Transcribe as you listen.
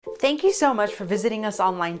Thank you so much for visiting us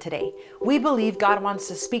online today. We believe God wants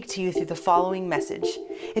to speak to you through the following message.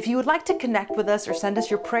 If you would like to connect with us or send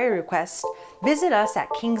us your prayer requests, visit us at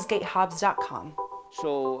kingsgatehobbs.com.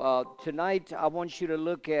 So tonight I want you to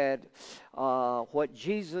look at what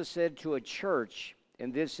Jesus said to a church,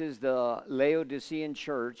 and this is the Laodicean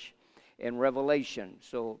church in Revelation.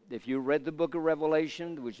 So if you read the book of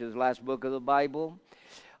Revelation, which is the last book of the Bible,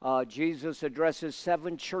 Jesus addresses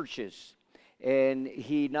 7 churches. And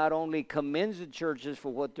he not only commends the churches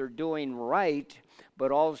for what they're doing right,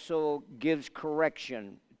 but also gives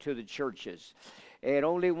correction to the churches. And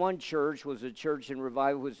only one church was a church in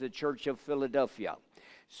revival, was the Church of Philadelphia.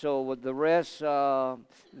 So with the rest,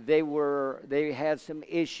 they had some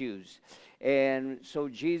issues. And so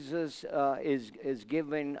Jesus is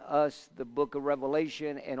giving us the book of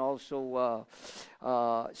Revelation and also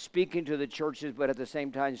speaking to the churches, but at the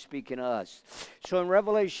same time speaking to us. So in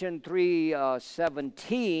Revelation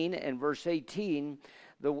 3:17 and verse 18,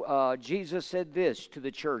 Jesus said this to the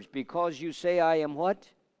church, because you say I am what?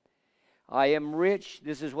 I am rich.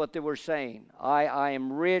 This is what they were saying. I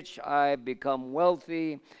am rich, I have become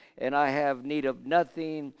wealthy, and I have need of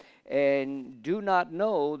nothing, and do not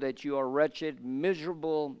know that you are wretched,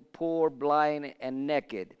 miserable, poor, blind, and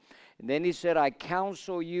naked. And then he said, I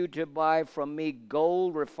counsel you to buy from me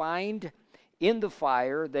gold refined in the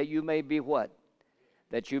fire, that you may be what?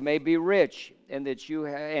 That you may be rich, and that you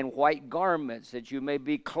and white garments, that you may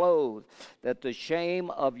be clothed, that the shame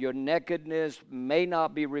of your nakedness may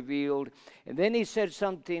not be revealed. And then he said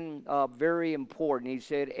something very important. He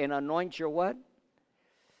said, and anoint your what?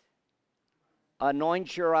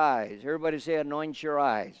 Anoint your eyes. Everybody say, anoint your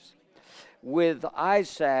eyes. With eye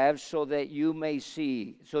salve, so that you may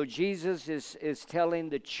see. So Jesus is telling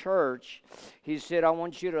the church, he said, I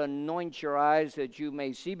want you to anoint your eyes that you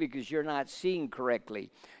may see, because you're not seeing correctly.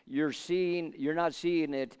 You're not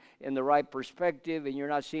seeing it in the right perspective, and you're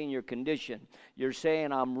not seeing your condition. You're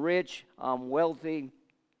saying, I'm rich, I'm wealthy,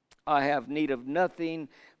 I have need of nothing,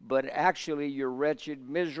 but actually you're wretched,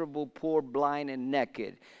 miserable, poor, blind, and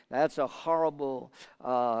naked. That's a horrible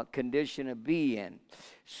condition to be in.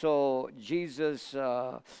 So Jesus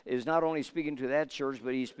is not only speaking to that church,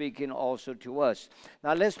 but he's speaking also to us.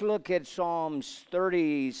 Now let's look at Psalms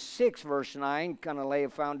 36, verse 9, kind of lay a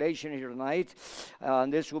foundation here tonight.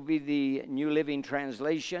 This will be the New Living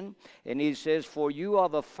Translation. And he says, for you are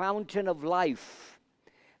the fountain of life,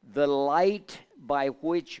 the light by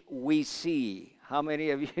which we see. How many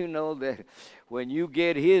of you know that when you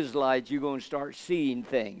get his light, you're going to start seeing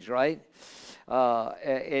things, right?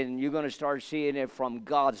 And you're going to start seeing it from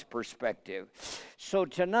God's perspective. So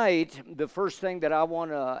tonight, the first thing that I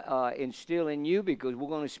want to instill in you, because we're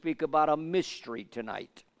going to speak about a mystery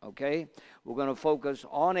tonight, okay? We're going to focus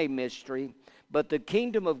on a mystery, but the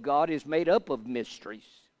kingdom of God is made up of mysteries,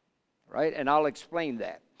 right? And I'll explain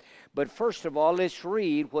that. But first of all, let's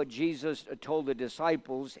read what Jesus told the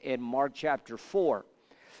disciples in Mark chapter 4,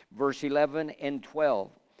 verse 11 and 12.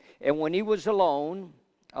 And when he was alone,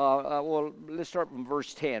 let's start from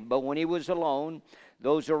verse 10. But when he was alone,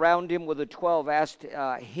 those around him with the 12 asked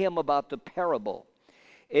him about the parable.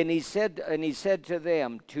 And he said to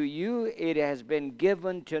them, to you it has been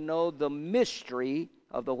given to know the mystery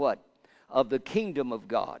of the what? Of the kingdom of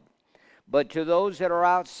God. But to those that are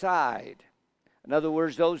outside, in other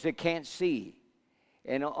words, those that can't see.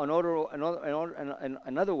 And in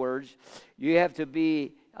other words, you have to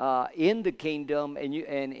be in the kingdom, and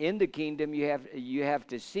in the kingdom you have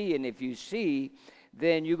to see. And if you see,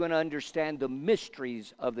 then you're going to understand the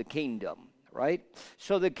mysteries of the kingdom, right?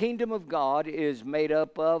 So the kingdom of God is made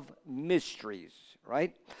up of mysteries,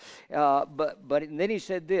 right? But then he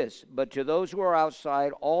said this, but to those who are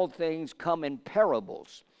outside, all things come in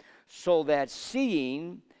parables, so that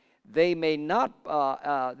seeing they may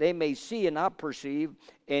see and not perceive,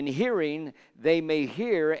 and hearing they may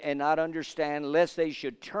hear and not understand, lest they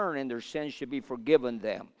should turn and their sins should be forgiven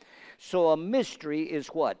them. So a mystery is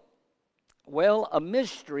what? Well, a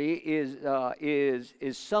mystery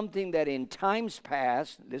is something that in times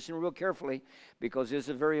past, listen real carefully because this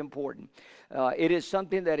is very important. It is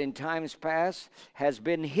something that in times past has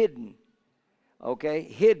been hidden. Okay,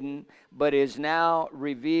 hidden, but is now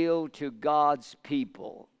revealed to God's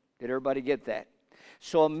people. Did everybody get that?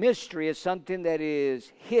 So a mystery is something that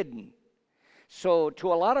is hidden. So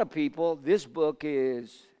to a lot of people, this book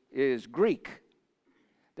is Greek.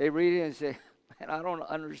 They read it and say, man, I don't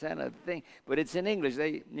understand a thing. But it's in English.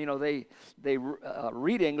 They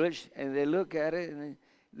read English and they look at it and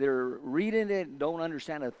they're reading it and don't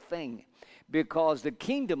understand a thing. Because the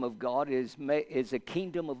kingdom of God is a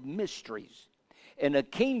kingdom of mysteries. And a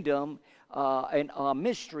kingdom and a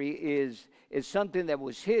mystery is something that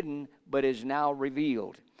was hidden but is now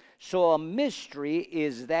revealed. So a mystery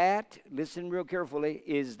is that, listen real carefully,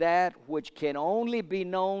 is that which can only be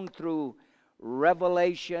known through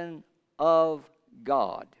revelation of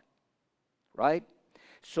God. Right?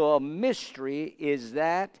 So a mystery is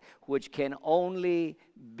that which can only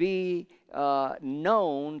be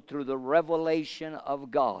known through the revelation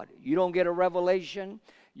of God. You don't get a revelation,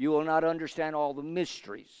 you will not understand all the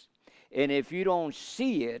mysteries. And if you don't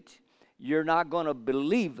see it, you're not going to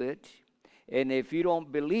believe it. And if you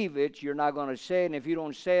don't believe it, you're not going to say it. And if you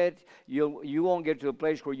don't say it, you won't get to a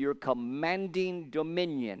place where you're commanding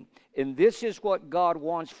dominion. And this is what God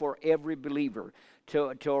wants for every believer.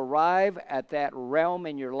 To arrive at that realm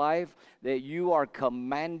in your life that you are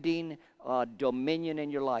commanding dominion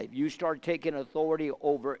in your life. You start taking authority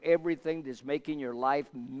over everything that's making your life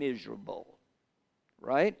miserable.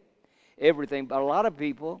 Right? Everything. But a lot of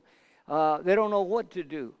people, they don't know what to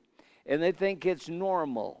do. And they think it's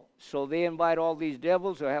normal. So they invite all these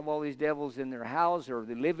devils, or have all these devils in their house or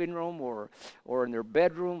the living room or in their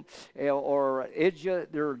bedroom, or it's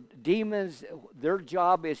just, they're demons. Their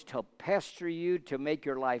job is to pester you, to make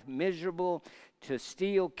your life miserable, to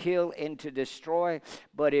steal, kill, and to destroy.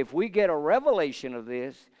 But if we get a revelation of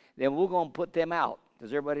this, then we're going to put them out.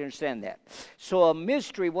 Does everybody understand that? So a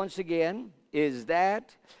mystery, once again, is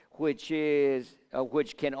that which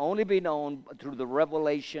can only be known through the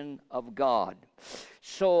revelation of God.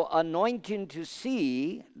 So anointing to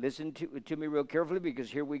see, listen to me real carefully, because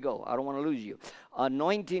here we go. I don't want to lose you.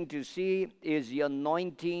 Anointing to see is the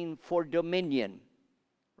anointing for dominion,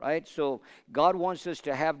 right? So God wants us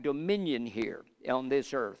to have dominion here on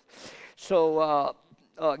this earth. So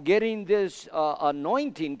getting this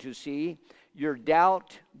anointing to see, your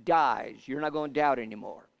doubt dies. You're not going to doubt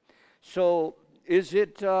anymore. So is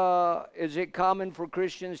it common for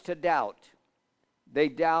Christians to doubt? They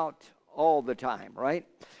doubt all the time, right?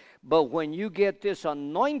 But when you get this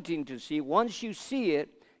anointing to see, once you see it,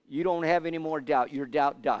 you don't have any more doubt. Your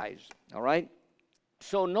doubt dies, all right?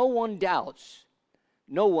 So no one doubts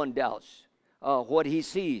what he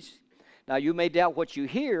sees. Now, you may doubt what you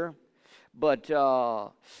hear, but you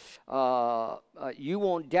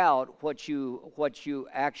won't doubt what you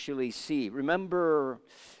actually see. Remember,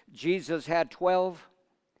 Jesus had 12,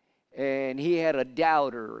 and he had a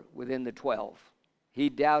doubter within the 12. He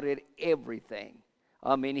doubted everything.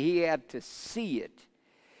 I mean, he had to see it,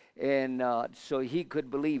 and so he could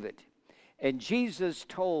believe it. And Jesus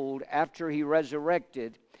told, after he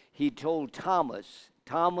resurrected, he told Thomas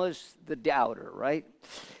the doubter, right?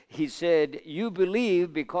 He said, "You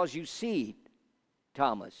believe because you see,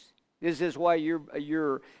 Thomas. This is why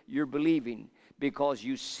you're believing, because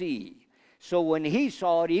you see." So when he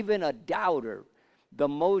saw it, even a doubter,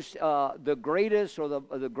 the greatest or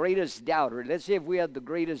the greatest doubter, let's say if we have the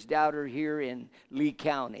greatest doubter here in Lee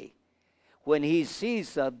County, when he sees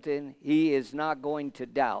something, he is not going to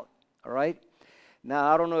doubt, all right?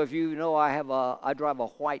 Now, I don't know if you know, I drive a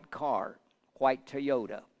white car, white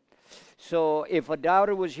Toyota. So if a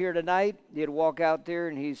doubter was here tonight, he'd walk out there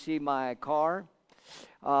and he'd see my car,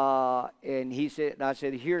 and I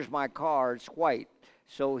said, "Here's my car, it's white."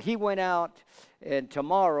 So he went out, and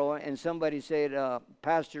tomorrow, and somebody said,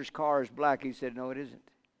 "Pastor's car is black." He said, "No, it isn't,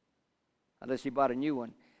 unless he bought a new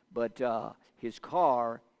one. But his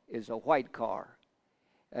car is a white car."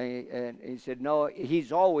 And he said, "No,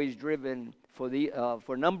 he's always driven, for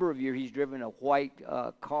a number of years, he's driven a white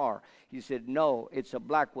car." He said, "No, it's a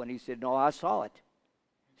black one." He said, "No, I saw it."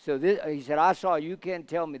 So he said, "I saw it. You can't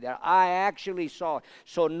tell me that. I actually saw it."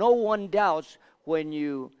 So no one doubts when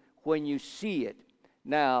you see it.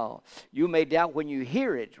 Now, you may doubt when you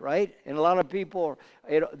hear it, right? And a lot of people,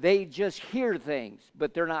 they just hear things,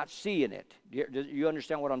 but they're not seeing it. Do you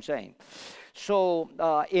understand what I'm saying? So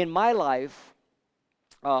in my life,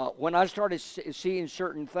 when I started seeing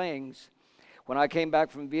certain things, when I came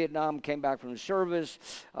back from Vietnam, came back from the service,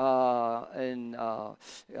 and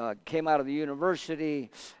came out of the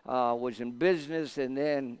university, was in business, and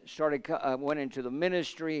then went into the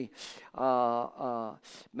ministry.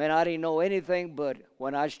 Man, I didn't know anything, but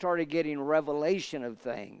when I started getting revelation of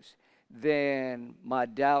things, then my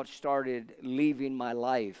doubt started leaving my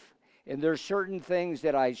life. And there's certain things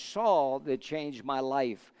that I saw that changed my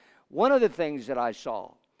life. One of the things that I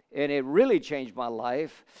saw, and it really changed my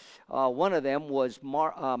life, one of them was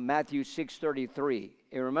Matthew 6:33.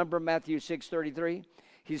 You remember Matthew 6:33?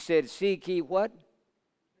 He said, "Seek ye what?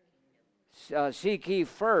 Seek ye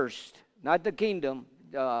first," not the kingdom.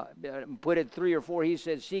 Put it 3 or 4. He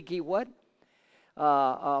said, "Seek ye what?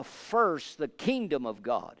 First the kingdom of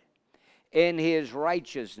God and his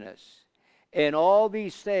righteousness, and all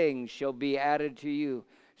these things shall be added to you."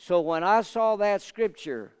 So when I saw that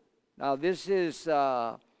scripture, now this is,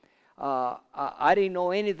 I didn't know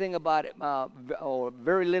anything about it, or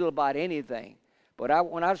very little about anything. But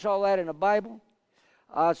when I saw that in the Bible,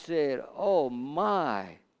 I said, oh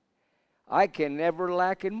my, I can never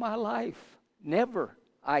lack in my life. Never.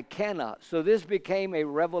 I cannot. So this became a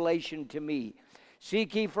revelation to me.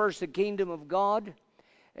 Seek ye first the kingdom of God,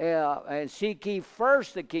 and seek ye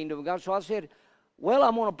first the kingdom of God. So I said, well,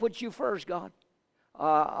 I'm going to put you first, God.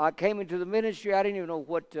 I came into the ministry. I didn't even know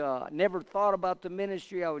what, never thought about the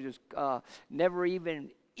ministry. I was just never even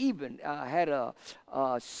had a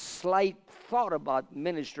slight thought about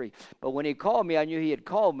ministry. But when he called me, I knew he had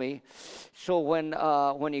called me. So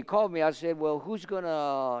when he called me, I said, well, who's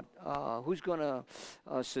gonna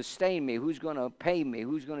sustain me? Who's gonna pay me?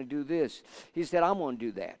 Who's gonna do this? He said, I'm gonna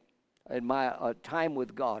do that in my time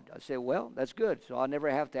with God. I said, well, that's good. So I never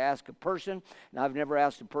have to ask a person, and I've never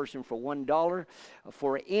asked a person for $1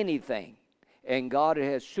 for anything. And God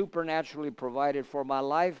has supernaturally provided for my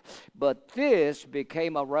life. But this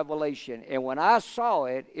became a revelation. And when I saw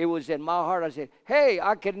it, it was in my heart. I said, hey,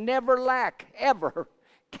 I can never lack, ever.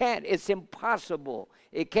 Can't. It's impossible.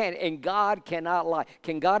 It can't. And God cannot lie.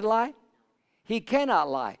 Can God lie? He cannot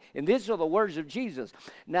lie. And these are the words of Jesus.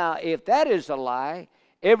 Now, if that is a lie,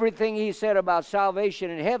 everything he said about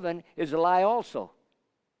salvation in heaven is a lie also.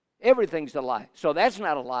 Everything's a lie. So that's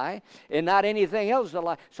not a lie, and not anything else is a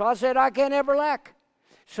lie. So I said, I can't ever lack.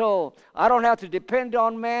 So I don't have to depend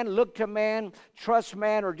on man, look to man, trust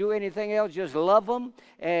man, or do anything else. Just love them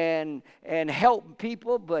and help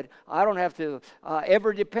people, but I don't have to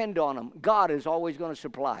ever depend on them. God is always going to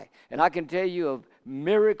supply. And I can tell you of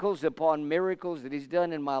miracles upon miracles that he's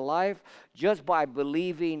done in my life just by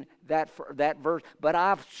believing that verse. But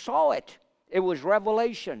I saw it. It was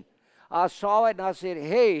revelation. I saw it and I said,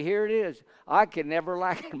 hey, here it is. I can never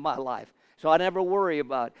lack in my life. So I never worry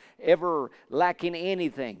about ever lacking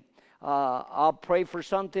anything. I'll pray for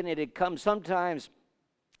something and it comes. Sometimes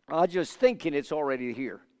I'm just thinking it's already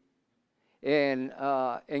here. And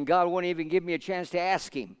God won't even give me a chance to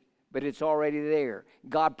ask him, but it's already there.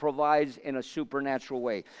 God provides in a supernatural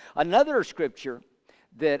way. Another scripture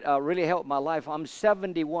that really helped my life, I'm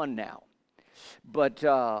 71 now. But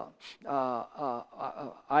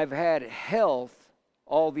I've had health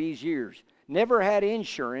all these years. Never had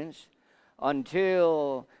insurance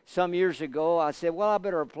until some years ago. I said, well, I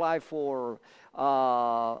better apply for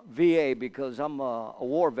VA because I'm a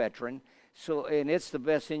war veteran. So, and it's the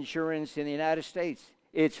best insurance in the United States.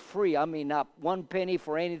 It's free. I mean, not one penny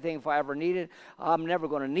for anything if I ever need it. I'm never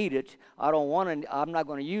going to need it. I'm not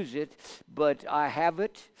going to use it, but I have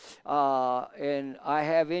it. And I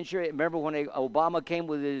have insurance. Remember when Obama came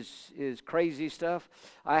with his crazy stuff?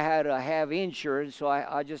 I had to have insurance, so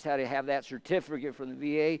I just had to have that certificate from the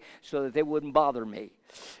VA so that they wouldn't bother me.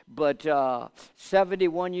 But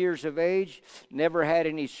 71 years of age, never had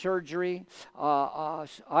any surgery.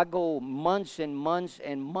 I go months and months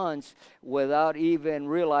and months without even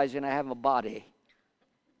realizing I have a body.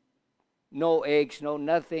 No aches, no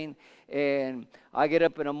nothing. And I get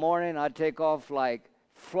up in the morning, I take off like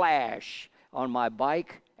flash on my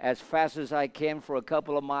bike as fast as I can for a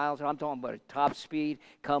couple of miles. I'm talking about top speed,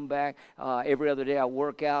 come back. Every other day I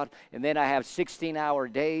work out. And then I have 16-hour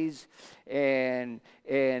days. And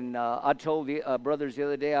I told the brothers the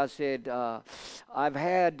other day, I said,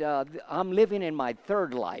 I'm living in my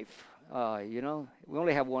third life. We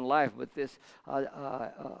only have one life, but this,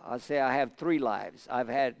 I say I have 3 lives.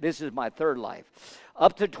 This is my third life.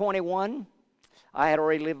 Up to 21, I had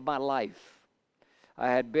already lived my life. I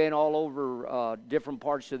had been all over different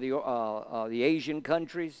parts of the Asian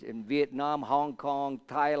countries, in Vietnam, Hong Kong,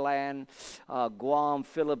 Thailand, Guam,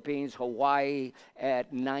 Philippines, Hawaii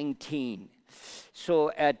at 19.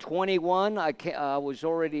 So at 21, I was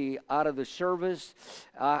already out of the service.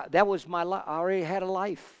 That was my life. I already had a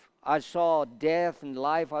life. I saw death and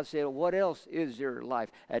life. I said, what else is there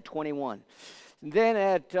life at 21? And then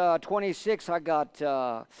at 26, I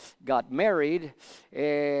got married,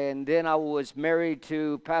 and then I was married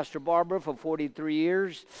to Pastor Barbara for 43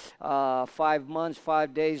 years, 5 months,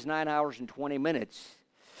 5 days, 9 hours, and 20 minutes.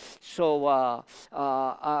 So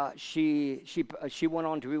she went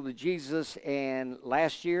on to be with Jesus, and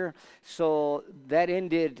last year, so that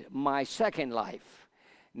ended my second life.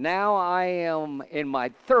 Now I am in my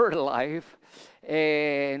third life.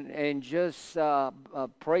 And just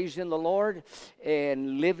praising the Lord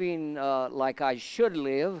and living like I should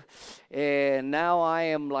live. And now I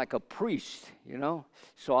am like a priest,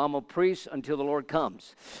 So I'm a priest until the Lord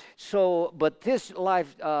comes. So, but this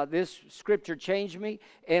life, this scripture changed me.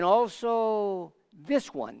 And also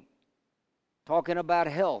this one, talking about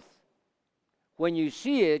health. When you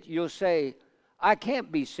see it, you'll say, I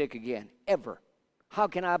can't be sick again, ever. How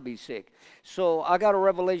can I be sick? So I got a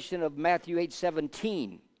revelation of Matthew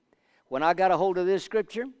 8:17. When I got a hold of this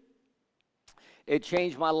scripture, it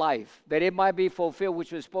changed my life. That it might be fulfilled,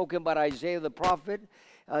 which was spoken by Isaiah the prophet,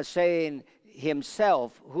 saying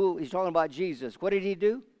himself, who he's talking about Jesus. What did he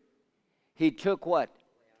do? He took what?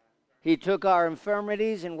 He took our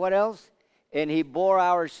infirmities and what else? And he bore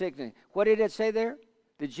our sickness. What did it say there?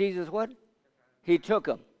 Did Jesus what? He took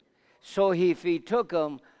them. So if he took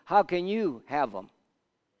them, how can you have them?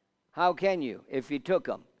 How can you if he took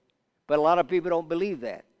them? But a lot of people don't believe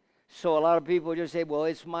that. So a lot of people just say, well,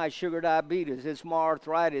 it's my sugar diabetes, it's my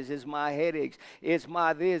arthritis, it's my headaches, it's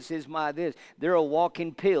my this, it's my this. They're a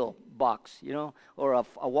walking pill box, you know, or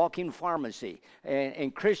a walking pharmacy.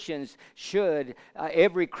 And Christians should,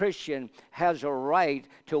 every Christian has a right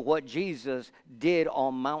to what Jesus did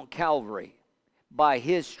on Mount Calvary. By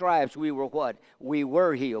his stripes we were what? We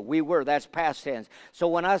were healed. We were. That's past tense. So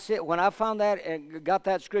when I found that and got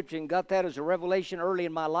that scripture and got that as a revelation early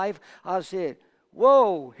in my life, I said,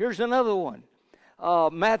 whoa, here's another one.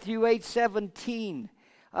 Matthew 8:17.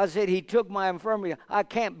 I said, he took my infirmity. I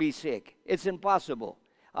can't be sick. It's impossible.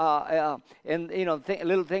 And, you know,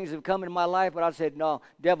 little things have come in my life, but I said, no,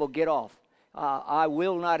 devil, get off. I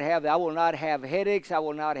will not have that. I will not have headaches. I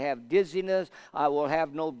will not have dizziness. I will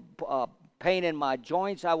have no pain in my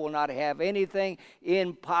joints. I will not have anything.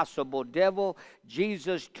 Impossible. Devil,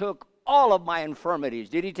 Jesus took all of my infirmities.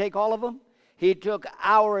 Did he take all of them? He took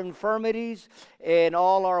our infirmities and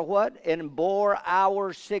all our what? And bore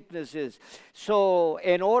our sicknesses. So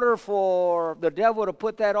in order for the devil to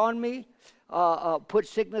put that on me, put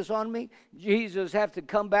sickness on me, Jesus had to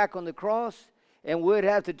come back on the cross and would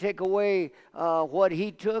have to take away what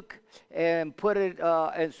he took and put it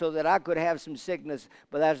and so that I could have some sickness.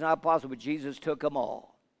 But that's not possible. Jesus took them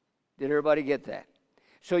all. Did everybody get that?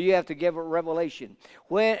 So you have to give a revelation.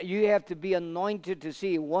 When you have to be anointed to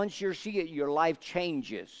see. Once you see it, your life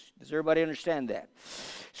changes. Does everybody understand that?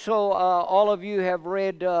 So all of you have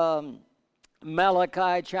read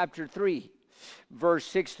Malachi chapter 3, verse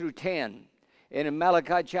 6 through 10. And in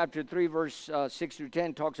Malachi chapter 3, verse 6 through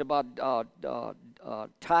 10, talks about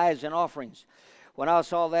tithes and offerings. When I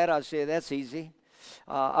saw that, I said, that's easy.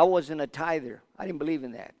 I wasn't a tither. I didn't believe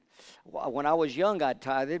in that. When I was young, I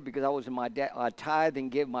tithed because I was in my dad. I tithed and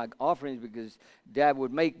gave my offerings because Dad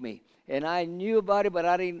would make me. And I knew about it, but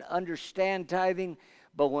I didn't understand tithing.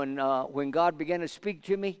 But when God began to speak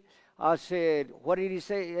to me, I said, what did he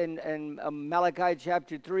say in Malachi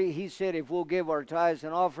chapter 3? He said if we'll give our tithes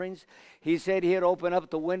and offerings, he said he'd open up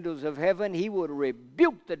the windows of heaven. He would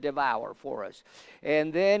rebuke the devourer for us.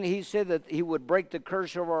 And then he said that he would break the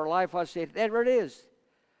curse of our life. I said, there it is.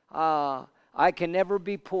 I can never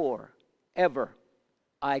be poor, ever.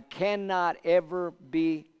 I cannot ever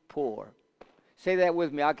be poor. Say that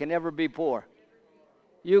with me. I can never be poor.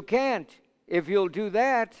 You can't if you'll do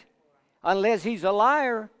that unless he's a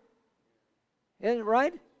liar. Isn't it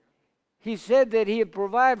right? He said that he'd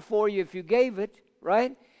provide for you if you gave it,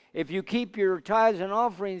 right? If you keep your tithes and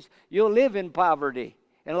offerings, you'll live in poverty.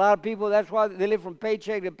 And a lot of people, that's why they live from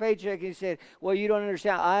paycheck to paycheck. He said, well, you don't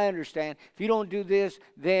understand. I understand. If you don't do this,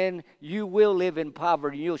 then you will live in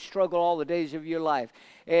poverty. You'll struggle all the days of your life.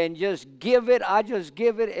 And just give it. I just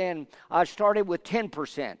give it. And I started with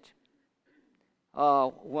 10%.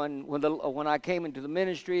 When I came into the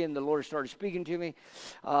ministry and the Lord started speaking to me,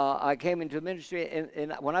 I came into the ministry.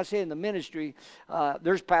 And when I say in the ministry,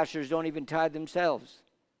 there's pastors don't even tithe themselves.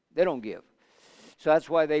 They don't give. So that's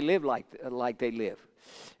why they live like they live.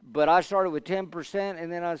 But I started with 10%,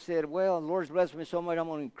 and then I said, well, the Lord's blessed me so much, I'm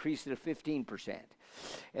going to increase it to 15%.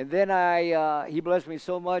 And then He blessed me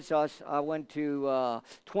so much, I went to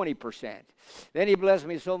 20%. Then He blessed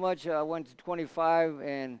me so much, I went to 25,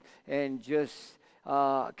 and just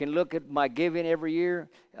can look at my giving every year.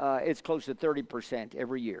 It's close to 30%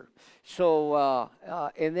 every year. So,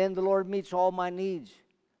 and then the Lord meets all my needs.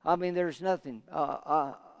 I mean, there's nothing.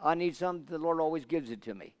 I need something, the Lord always gives it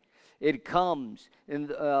to me. It comes in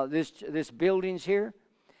this building's here.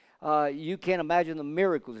 You can't imagine the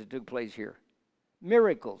miracles that took place here.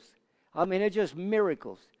 Miracles. I mean, it's just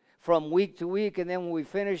miracles from week to week. And then when we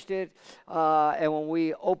finished it, and when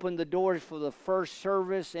we opened the doors for the first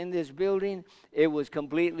service in this building, it was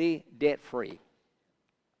completely debt-free.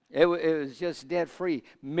 It was just debt-free.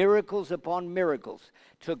 Miracles upon miracles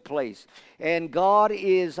took place. And God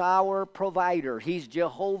is our provider. He's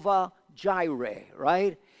Jehovah Jireh,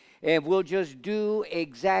 right? And we'll just do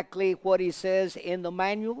exactly what He says in the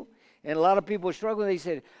manual. And a lot of people struggle. They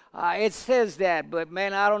said, it says that, but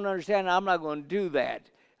man, I don't understand. I'm not going to do that.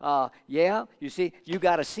 Yeah, you see, you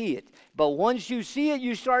got to see it. But once you see it,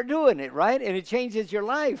 you start doing it, right? And it changes your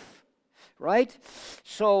life, right?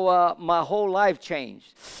 So my whole life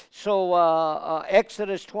changed. So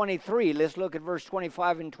Exodus 23, let's look at verse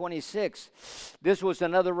 25 and 26. This was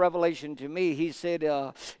another revelation to me. He said,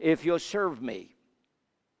 if you'll serve me.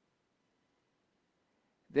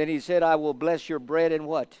 Then he said, I will bless your bread and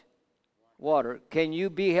what? Water. Can you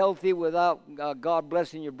be healthy without God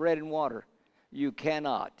blessing your bread and water? You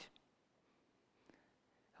cannot.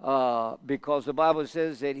 Because the Bible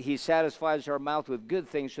says that he satisfies our mouth with good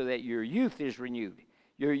things so that your youth is renewed.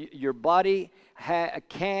 Your body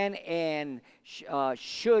can and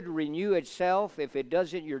should renew itself. If it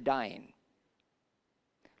doesn't, you're dying.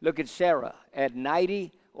 Look at Sarah at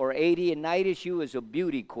 90 or 80 and 90. She was a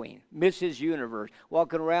beauty queen, Mrs. Universe,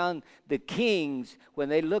 walking around. The kings, when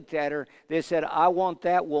they looked at her, they said, I want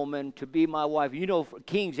that woman to be my wife. You know,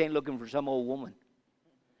 kings ain't looking for some old woman.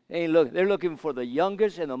 They're looking for the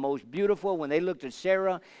youngest and the most beautiful. When they looked at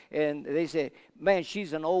Sarah and they said, man,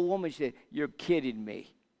 she's an old woman. She said, you're kidding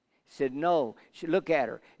me. He said, no. She, look at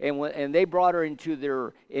her. And they brought her into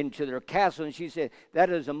their castle, and she said, that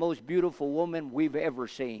is the most beautiful woman we've ever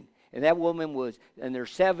seen. And that woman was in their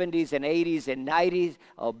 70s and 80s and 90s,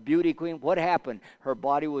 a beauty queen. What happened? Her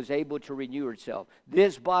body was able to renew itself.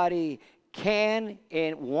 This body can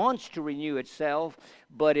and wants to renew itself,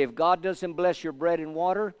 but if God doesn't bless your bread and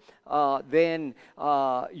water, then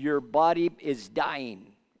your body is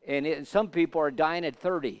dying. And some people are dying at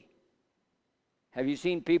 30. Have you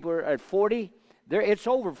seen people at 40? It's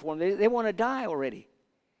over for them. They want to die already.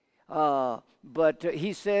 But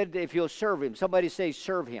he said, if you'll serve him. Somebody say,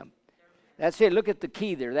 serve him. That's it. Look at the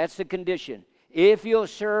key there. That's the condition. If you'll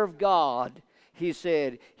serve God, he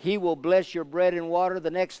said, he will bless your bread and water. The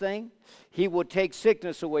next thing, he will take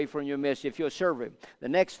sickness away from your midst if you'll serve him. The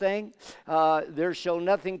next thing, there shall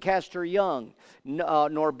nothing cast her young,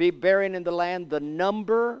 nor be barren in the land. The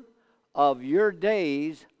number of your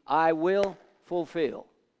days I will fulfill.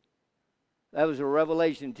 That was a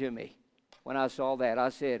revelation to me when I saw that. I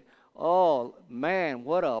said, oh, man,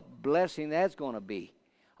 what a blessing that's going to be.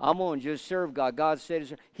 I'm going to just serve God. God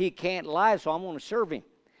said he can't lie, so I'm going to serve him.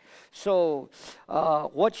 So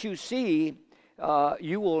what you see,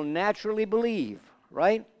 you will naturally believe,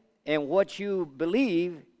 right? And what you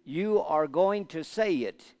believe, you are going to say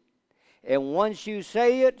it. And once you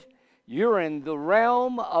say it, you're in the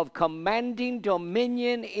realm of commanding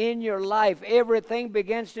dominion in your life. Everything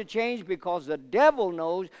begins to change because the devil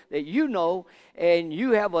knows that you know and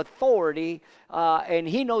you have authority, and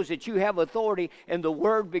he knows that you have authority, and the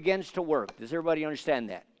word begins to work. Does everybody understand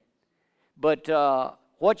that? But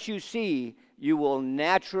what you see, you will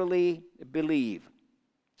naturally believe.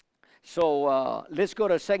 So let's go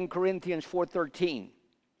to 2 Corinthians 4:13.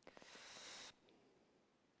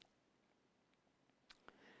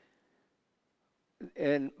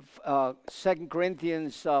 And 2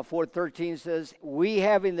 Corinthians 4:13 says, we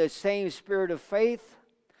having the same spirit of faith,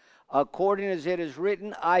 according as it is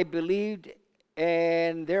written, I believed,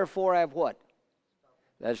 and therefore I have what?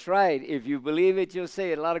 That's right. If you believe it, you'll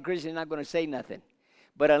say it. A lot of Christians are not going to say nothing.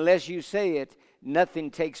 But unless you say it,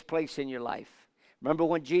 nothing takes place in your life. Remember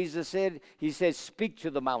when Jesus said, he said, speak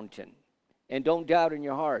to the mountain and don't doubt in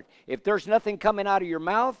your heart. If there's nothing coming out of your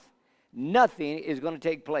mouth, nothing is going to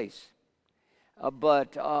take place.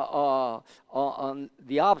 But on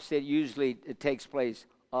the opposite, usually it takes place.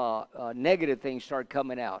 Negative things start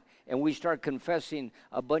coming out. And we start confessing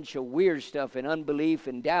a bunch of weird stuff and unbelief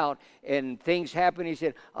and doubt. And things happen. He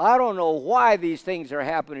said, I don't know why these things are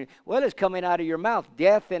happening. Well, it's coming out of your mouth.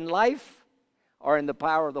 Death and life are in the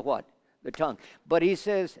power of the what? The tongue. But he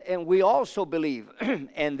says, and we also believe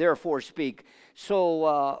and therefore speak.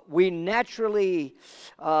 So we naturally,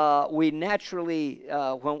 what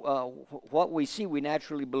we see, we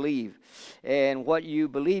naturally believe. And what you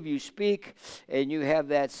believe, you speak, and you have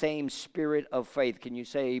that same spirit of faith. Can you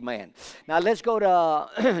say amen? Now let's go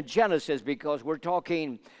to Genesis, because we're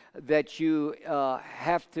talking that you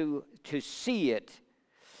have to see it,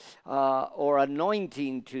 or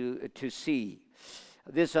anointing to see.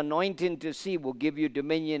 This anointing to see will give you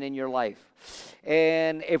dominion in your life.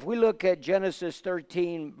 And if we look at Genesis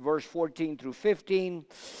 13, verse 14 through 15,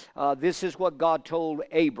 this is what God told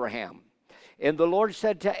Abraham. And the Lord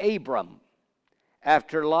said to Abram,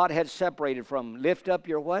 after Lot had separated from him, lift up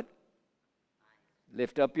your what?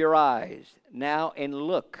 Lift up your eyes now and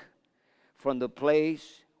look from the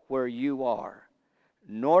place where you are,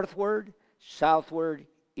 northward, southward,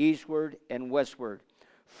 eastward, and westward.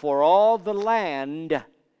 For all the land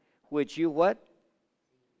which you what?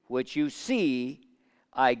 Which you see,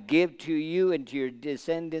 I give to you and to your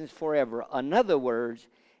descendants forever. In other words,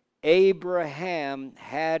 Abraham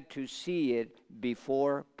had to see it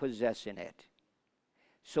before possessing it.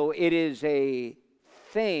 So it is a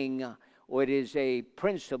thing, or it is a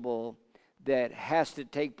principle that has to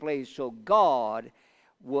take place. So God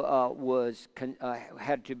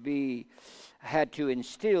had to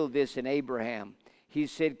instill this in Abraham. He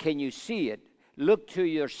said, "Can you see it? Look to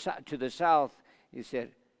the south." He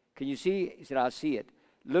said, "Can you see it?" He said, "I see it."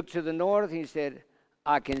 Look to the north. He said,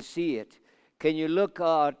 "I can see it." Can you look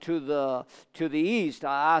to the east?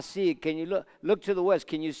 I see it. Can you look to the west?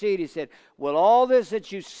 Can you see it? He said, "Well, all this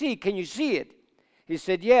that you see, can you see it?" He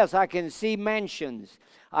said, "Yes, I can see mansions.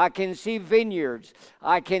 I can see vineyards.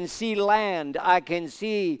 I can see land. I can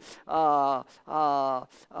see all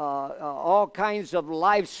kinds of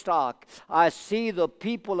livestock. I see the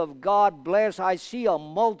people of God blessed. I see a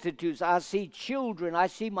multitude. I see children. I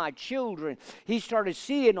see my children." He started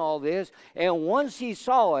seeing all this, and once he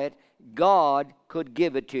saw it, God could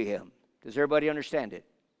give it to him. Does everybody understand it?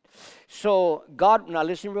 So God, now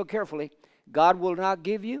listen real carefully. God will not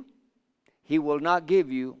give you. He will not give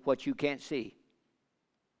you what you can't see.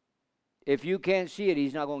 If you can't see it,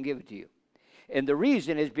 He's not going to give it to you. And the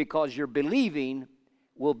reason is because your believing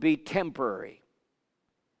will be temporary.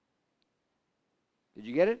 Did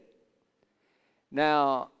you get it?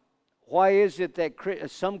 Now, why is it that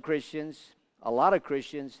some Christians, a lot of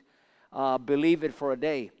Christians, believe it for a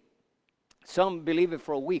day? Some believe it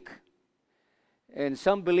for a week. And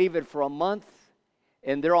some believe it for a month.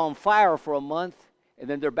 And they're on fire for a month. And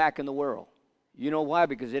then they're back in the world. You know why?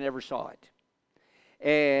 Because they never saw it.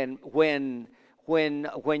 And when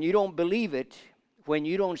you don't believe it, when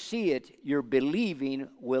you don't see it, your believing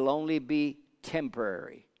will only be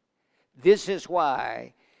temporary. This is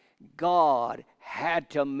why God had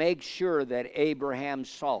to make sure that Abraham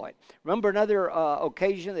saw it. Remember another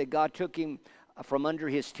occasion that God took him from under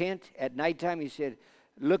his tent at nighttime? He said,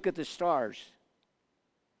 "Look at the stars."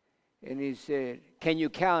 And he said, "Can you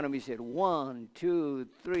count them?" He said, 1, 2,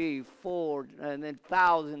 3, 4, and then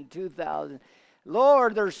 1,000, 2,000.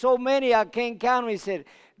 "Lord, there's so many, I can't count them." He said,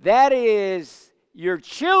 "That is your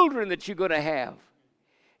children that you're going to have."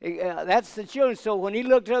 That's the children. So when he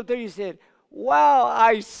looked up there, he said, "Wow,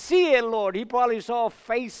 I see it, Lord." He probably saw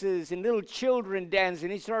faces and little children dancing.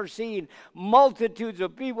 He started seeing multitudes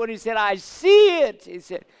of people, and he said, "I see it." He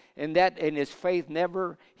said, and his faith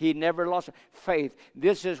he never lost faith.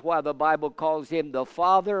 This is why the Bible calls him the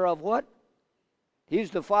father of what?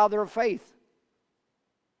 He's the father of faith.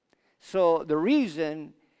 So the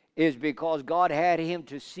reason is because God had him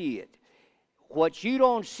to see it. What you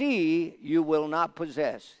don't see, you will not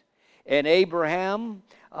possess. And Abraham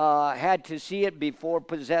had to see it before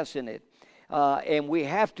possessing it. And we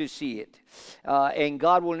have to see it. And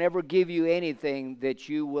God will never give you anything that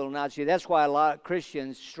you will not see. That's why a lot of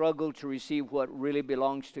Christians struggle to receive what really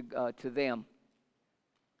belongs to them.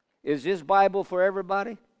 Is this Bible for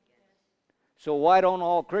everybody? So why don't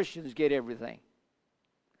all Christians get everything?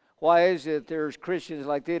 Why is it there's Christians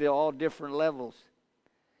like that at all different levels?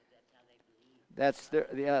 That's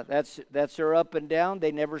their up and down.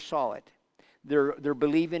 They never saw it. Their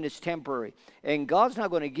believing is temporary, and God's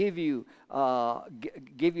not going to give you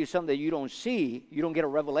something that you don't see. You don't get a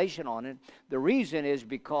revelation on it. The reason is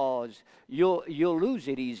because you'll lose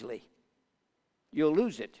it easily. You'll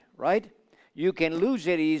lose it, right? You can lose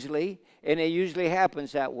it easily, and it usually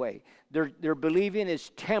happens that way. Their believing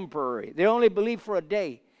is temporary. They only believe for a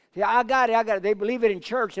day. Yeah, I got it. They believe it in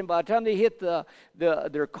church, and by the time they hit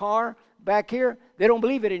their car back here, they don't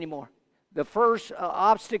believe it anymore. The first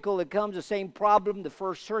obstacle that comes, the same problem, the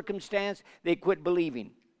first circumstance, they quit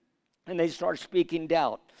believing. And they start speaking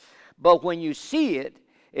doubt. But when you see it,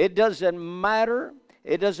 it doesn't matter.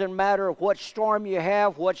 It doesn't matter what storm you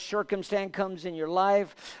have, what circumstance comes in your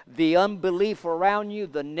life, the unbelief around you,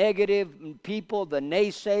 the negative people, the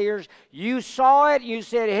naysayers. You saw it, you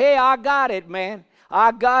said, "Hey, I got it, man.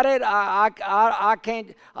 I got it. I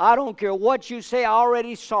can't, I don't care what you say, I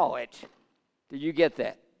already saw it." Did you get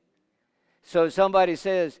that? So somebody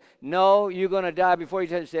says, "No, you're going to die before you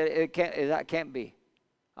touch it." That can't be.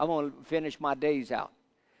 I'm going to finish my days out.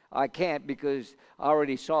 I can't because I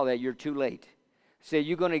already saw that. You're too late. Say,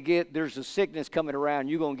 "You're going to get, there's a sickness coming around.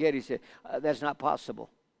 You're going to get it." He said, "That's not possible.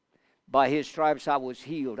 By His stripes I was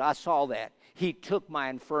healed. I saw that. He took my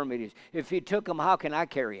infirmities. If He took them, how can I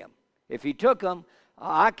carry them? If He took them,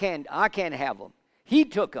 I can't have them. He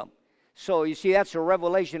took them." So you see, that's a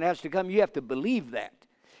revelation that has to come. You have to believe that.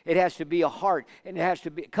 It has to be a heart, and it has to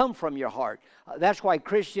come from your heart. That's why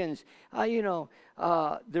Christians,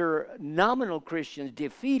 they're nominal Christians,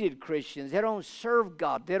 defeated Christians. They don't serve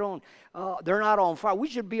God. They're not on fire. We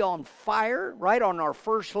should be on fire, right, on our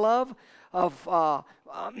first love.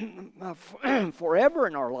 forever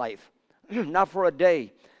in our life. Not for a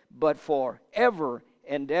day, but forever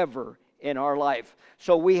and ever in our life.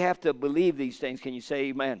 So we have to believe these things. Can you say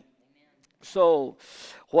amen? So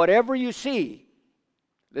whatever you see,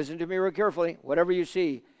 listen to me real carefully, whatever you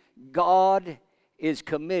see, God is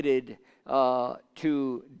committed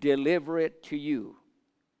to deliver it to you.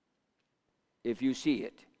 If you see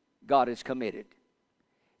it, God is committed.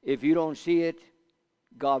 If you don't see it,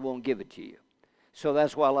 God won't give it to you. So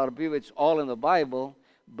that's why a lot of people, it's all in the Bible,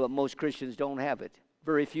 but most Christians don't have it.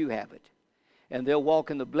 Very few have it. And they'll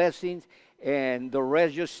walk in the blessings, and the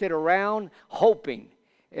rest just sit around hoping,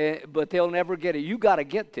 but they'll never get it. You got to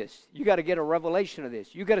get this. You got to get a revelation of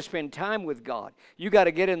this. You got to spend time with God. You got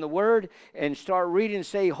to get in the Word and start reading and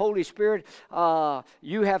say, Holy Spirit,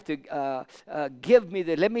 you have to give me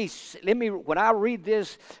the, let me, when I read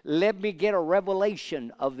this, let me get a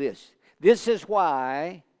revelation of this. This is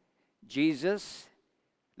why Jesus,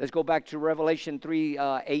 let's go back to Revelation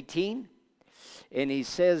 3:18. And he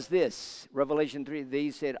says this, Revelation 3,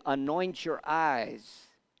 he said, anoint your eyes.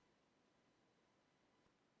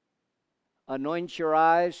 Anoint your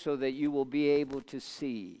eyes so that you will be able to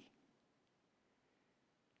see.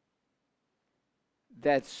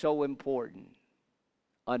 That's so important.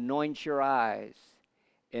 Anoint your eyes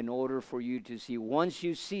in order for you to see. Once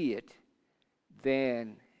you see it,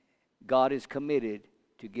 then God is committed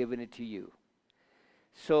to giving it to you.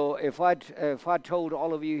 So if I told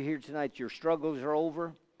all of you here tonight your struggles are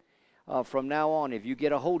over, from now on, if you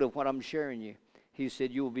get a hold of what I'm sharing you, he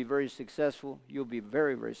said you will be very successful. You'll be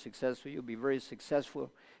very, very successful. You'll be very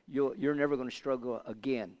successful. You're never going to struggle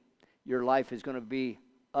again. Your life is going to be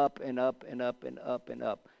up and up and up and up and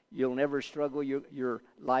up. You'll never struggle. Your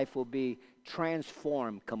life will be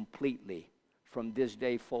transformed completely from this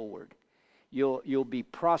day forward. You'll be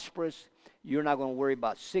prosperous. You're not going to worry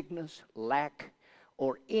about sickness, lack,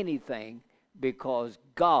 or anything, because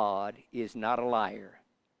God is not a liar.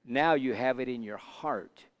 Now you have it in your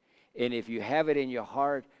heart. And if you have it in your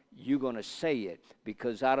heart, you're going to say it,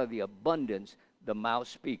 because out of the abundance, the mouth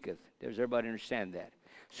speaketh. Does everybody understand that?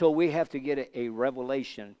 So we have to get a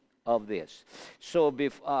revelation of this. So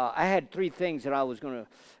I had 3 things that I was going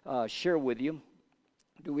to share with you.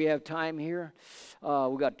 Do we have time here?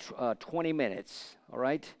 We got 20 minutes, all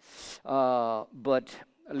right? But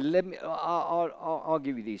let me. I'll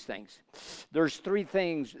give you these things. There's 3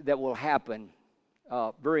 things that will happen.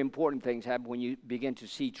 Very important things happen when you begin to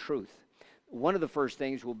see truth. One of the first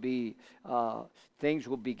things will be things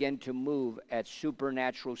will begin to move at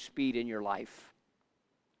supernatural speed in your life.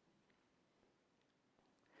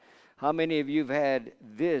 How many of you have had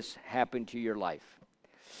this happen to your life?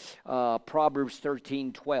 Proverbs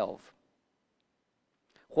 13:12.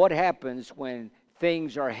 What happens when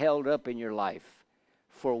things are held up in your life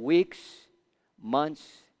for weeks,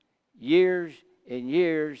 months, years, and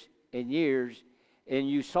years, and years, and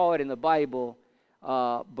you saw it in the Bible,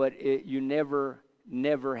 but you never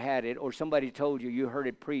had it, or somebody told you, you heard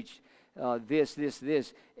it preached, this,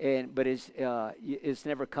 but it's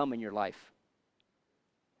never come in your life.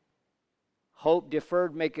 Hope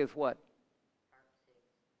deferred maketh what?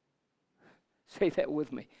 Say that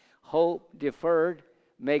with me. Hope deferred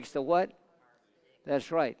makes the what?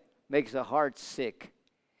 That's right. Makes the heart sick.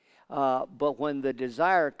 But when the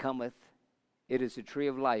desire cometh, it is a tree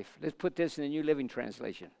of life. Let's put this in the New Living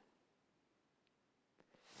Translation.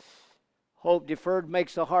 Hope deferred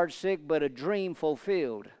makes the heart sick, but a dream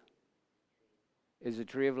fulfilled is a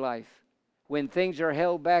tree of life. When things are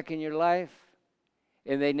held back in your life,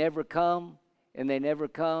 and they never come, and they never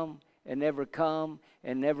come, and never come,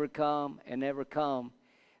 and never come, and never come,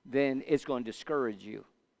 then it's going to discourage you.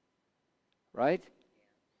 Right?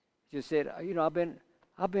 Just said,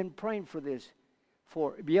 I've been praying for this.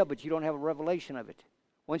 But you don't have a revelation of it.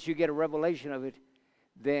 Once you get a revelation of it,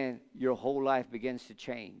 then your whole life begins to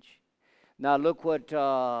change. Now look what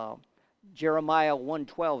Jeremiah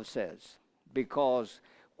 1:12 says. Because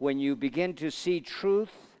when you begin to see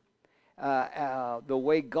truth, the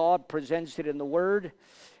way God presents it in the Word,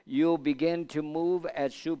 you'll begin to move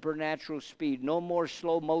at supernatural speed. No more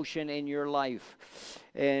slow motion in your life.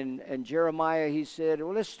 And Jeremiah, he said,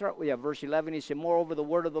 well, let's start with verse 11. He said, moreover, the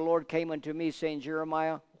word of the Lord came unto me, saying,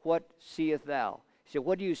 Jeremiah, what seest thou? He said,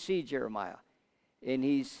 what do you see, Jeremiah? And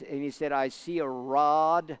he said, I see a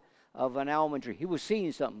rod of an almond tree. He was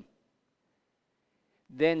seeing something.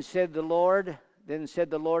 Then said the Lord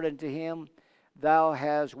unto him, thou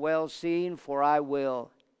hast well seen, for I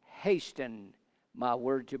will hasten my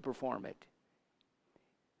word to perform it.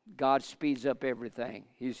 God speeds up everything.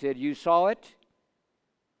 He said, you saw it?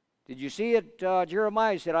 Did you see it,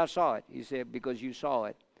 Jeremiah? He said, I saw it. He said, because you saw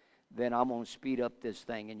it, then I'm going to speed up this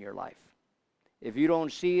thing in your life. If you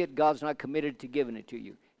don't see it, God's not committed to giving it to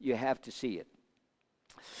you. You have to see it.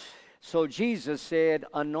 So Jesus said,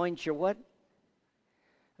 anoint your what?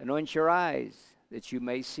 Anoint your eyes that you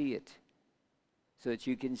may see it, so that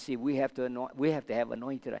you can see. We have to anoint, we have to have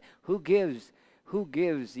anointed eyes. Who gives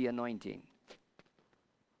the anointing?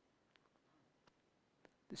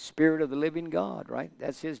 The Spirit of the living God, right?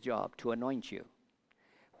 That's his job, to anoint you.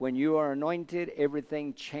 When you are anointed,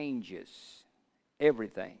 everything changes.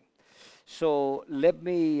 Everything. So let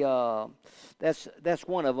me, that's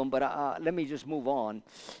one of them, but let me just move on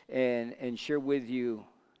and share with you,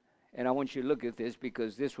 and I want you to look at this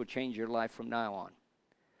because this will change your life from now on.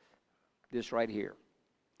 This right here.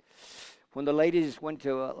 When the ladies went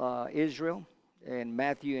to Israel, and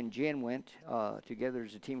Matthew and Jen went together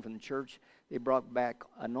as a team from the church, they brought back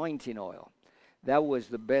anointing oil. That was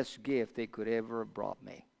the best gift they could ever have brought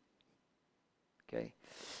me. Okay?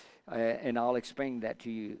 And I'll explain that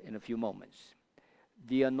to you in a few moments.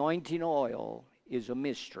 The anointing oil is a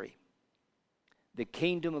mystery. The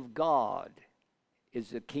kingdom of God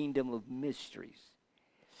is a kingdom of mysteries.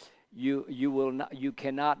 You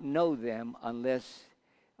cannot know them unless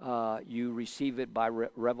you receive it by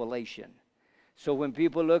revelation. So when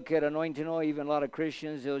people look at anointing oil, even a lot of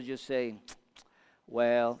Christians, they'll just say,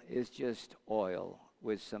 well, it's just oil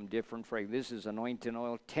with some different fragrance. This is anointing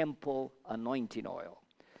oil, temple anointing oil.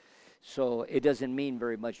 So it doesn't mean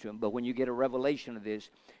very much to them. But when you get a revelation of this,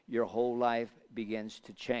 your whole life begins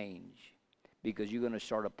to change because you're going to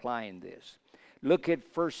start applying this. Look at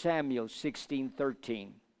 1 Samuel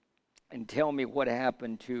 16:13 and tell me what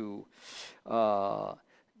happened to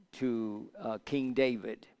King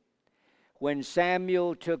David. When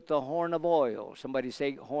Samuel took the horn of oil, somebody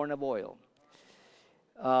say horn of oil,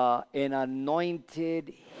 and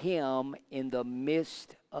anointed him in the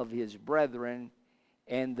midst of his brethren,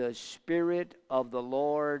 and the Spirit of the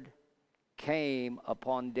Lord came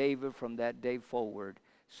upon David from that day forward.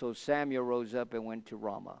 So Samuel rose up and went to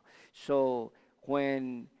Ramah. So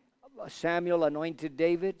when Samuel anointed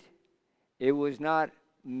David, it was not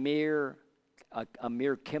a mere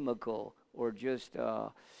chemical or just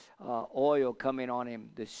oil coming on him.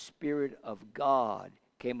 The Spirit of God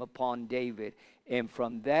came upon David. And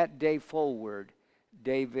from that day forward,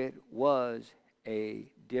 David was a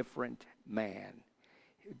different man.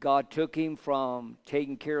 God took him from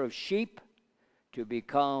taking care of sheep to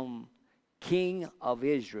become king of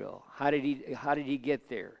Israel. How did he get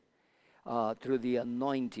there? Through the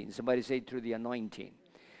anointing. Somebody say through the anointing.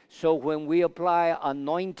 So when we apply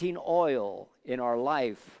anointing oil in our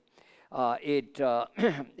life,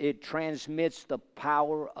 it transmits the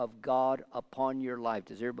power of God upon your life.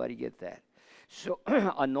 Does everybody get that? So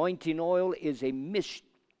anointing oil is a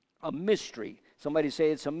mystery. Somebody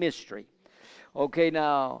say it's a mystery. Okay,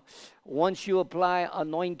 now, once you apply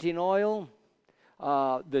anointing oil,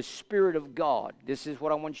 the Spirit of God, this is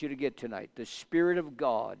what I want you to get tonight. The Spirit of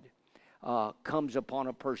God comes upon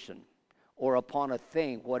a person or upon a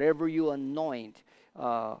thing. Whatever you anoint,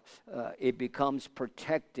 it becomes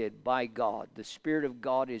protected by God. The Spirit of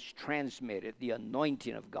God is transmitted, the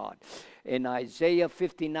anointing of God. In Isaiah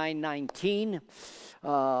 59:19,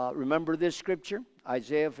 remember this scripture?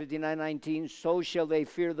 Isaiah 59:19, so shall they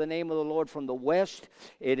fear the name of the Lord from the west.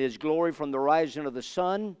 It is glory from the rising of the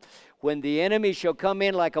sun. When the enemy shall come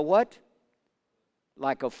in like a what?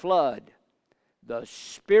 Like a flood. The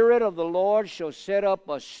Spirit of the Lord shall set up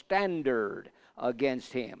a standard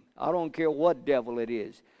against him. I don't care what devil it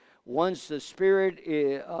is. Once the Spirit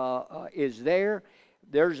is there,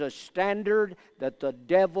 there's a standard that the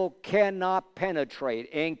devil cannot penetrate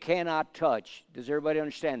and cannot touch. Does everybody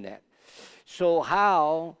understand that? So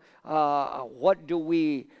what do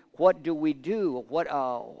we do?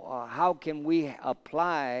 How can we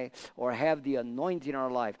apply or have the anointing in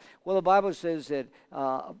our life? Well, the Bible says that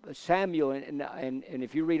Samuel, and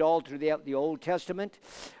if you read all through the Old Testament,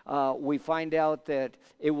 we find out that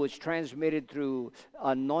it was transmitted through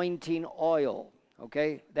anointing oil.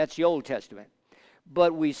 Okay, that's the Old Testament.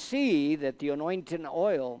 But we see that the anointing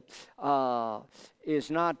oil is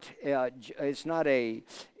not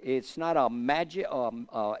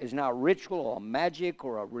ritual or a magic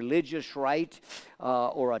or a religious rite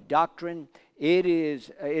or a doctrine. It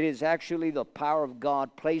is actually the power of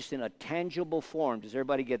God placed in a tangible form. Does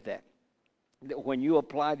everybody get that? When you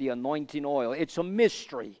apply the anointing oil, it's a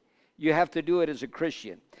mystery. You have to do it as a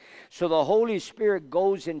Christian. So the Holy Spirit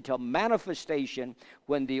goes into manifestation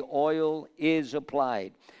when the oil is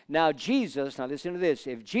applied. Now listen to this.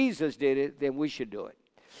 If Jesus did it, then we should do it.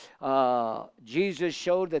 Jesus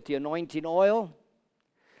showed that the anointing oil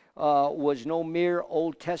was no mere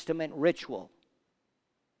Old Testament ritual.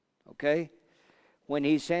 Okay? When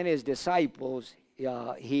he sent his disciples,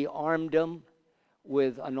 he armed them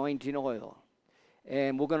with anointing oil.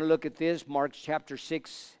 And we're going to look at this, Mark chapter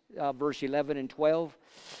 6, verse 11 and 12.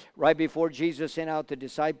 Right before Jesus sent out the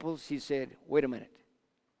disciples, he said, wait a minute.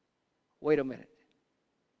 Wait a minute.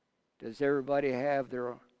 Does everybody have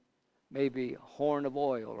their maybe horn of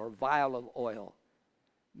oil or vial of oil?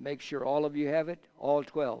 Make sure all of you have it, all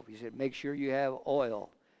 12. He said, make sure you have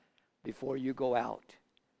oil before you go out.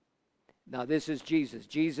 Now, this is Jesus.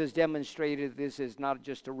 Jesus demonstrated this is not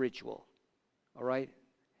just a ritual, all right?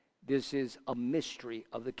 This is a mystery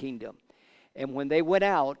of the kingdom. And when they went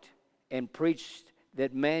out and preached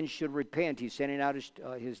that man should repent, he's sending out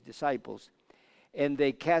his disciples, and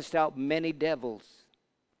they cast out many devils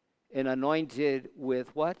and anointed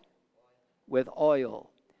with what? With oil.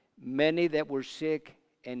 Many that were sick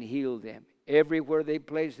and healed them. Everywhere they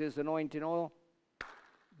placed this anointing oil,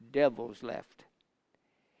 devils left.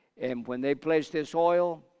 And when they placed this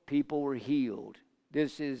oil, people were healed.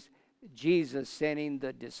 This is Jesus sending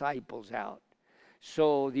the disciples out.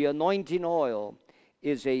 So the anointing oil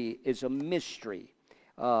is a mystery.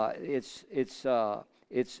 It's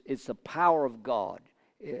the power of God.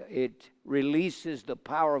 It releases the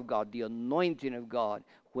power of God, the anointing of God,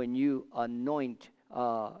 when you anoint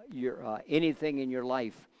anything in your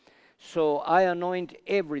life. So I anoint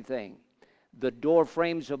everything. The door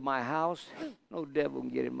frames of my house, no devil can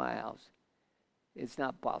get in my house. It's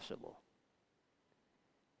not possible.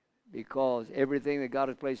 Because everything that God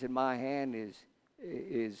has placed in my hand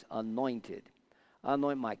is anointed. I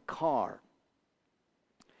anoint my car.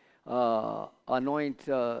 Anoint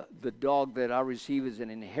the dog that I received as an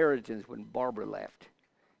inheritance when Barbara left.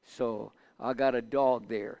 So I got a dog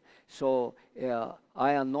there. So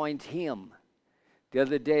I anoint him. The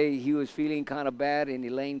other day he was feeling kind of bad, and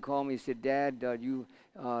Elaine called me and said, Dad, do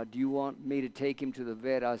you want me to take him to the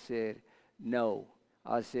vet? I said, no.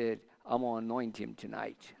 I said, I'm going to anoint him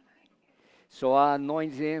tonight. So I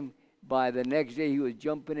anointed him. By the next day, he was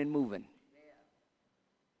jumping and moving.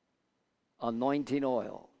 Anointing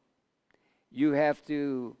oil. You have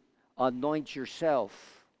to anoint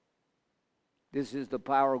yourself. This is the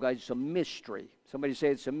power of God. It's a mystery. Somebody say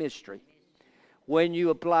it's a mystery. When you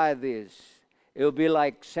apply this, it'll be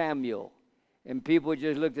like Samuel. And people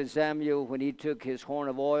just looked at Samuel when he took his horn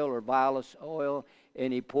of oil or vial of oil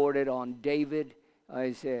and he poured it on David.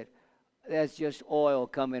 I said, that's just oil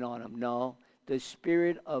coming on him. No, the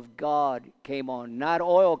Spirit of God came on. Not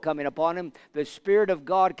oil coming upon him. The Spirit of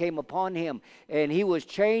God came upon him. And he was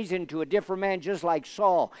changed into a different man, just like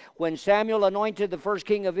Saul. When Samuel anointed the first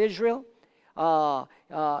king of Israel,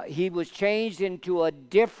 he was changed into a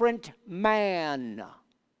different man.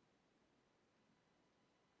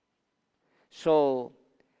 So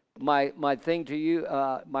my thing to you,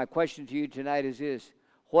 my question to you tonight is this: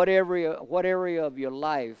 what area of your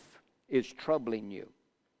life is troubling you?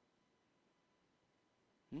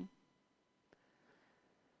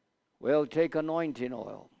 Well, take anointing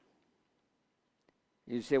oil.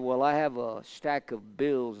 You say, well, I have a stack of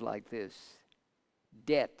bills like this.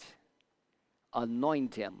 Debt.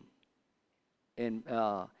 Anoint him. And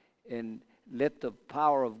let the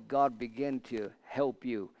power of God begin to help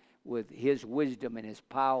you with his wisdom and his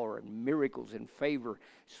power and miracles and favor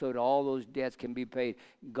so that all those debts can be paid.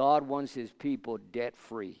 God wants his people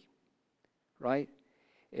debt-free, right?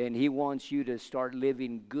 And he wants you to start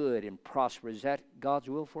living good and prosper. Is that God's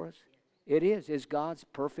will for us? It is. It's God's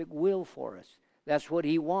perfect will for us. That's what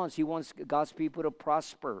he wants. He wants God's people to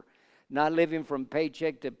prosper, not living from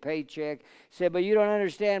paycheck to paycheck. Say, but you don't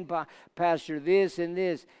understand, Pastor, this and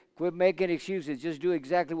this. Quit making excuses. Just do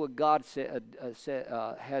exactly what God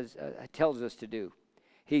tells us to do.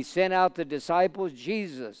 He sent out the disciples,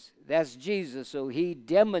 Jesus. That's Jesus. So he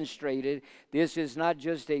demonstrated this is not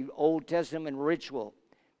just an Old Testament ritual.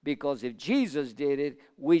 Because if Jesus did it,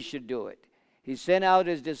 we should do it. He sent out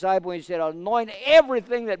his disciples and he said, anoint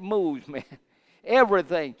everything that moves, man.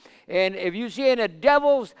 Everything. And if you see any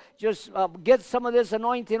devils, just get some of this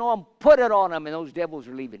anointing oil and put it on them, and those devils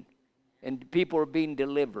are leaving. And people are being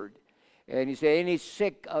delivered. And he said, any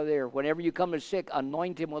sick out there, whenever you come to sick,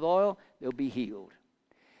 anoint him with oil, they'll be healed.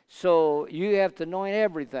 So you have to anoint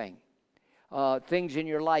everything. Things in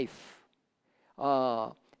your life.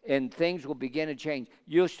 And things will begin to change.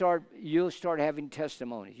 You'll start having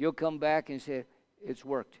testimonies. You'll come back and say, it's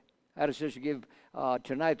worked. I had a sister give,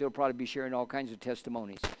 tonight they'll probably be sharing all kinds of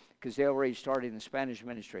testimonies because they already started in the Spanish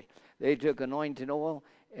ministry. They took anointing oil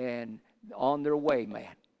and on their way,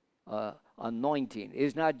 man. Anointing.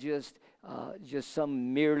 It's not just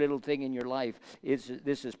some mere little thing in your life.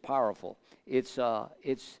 This is powerful. It's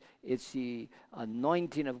the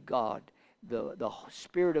anointing of God the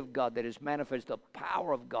Spirit of God that is manifest, the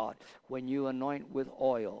power of God. When you anoint with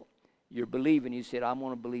oil, you're believing. You said, I'm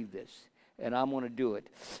going to believe this, and I'm going to do it.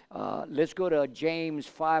 Let's go to James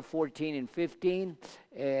 5:14 and 15,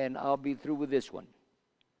 and I'll be through with this one.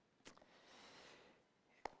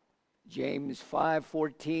 James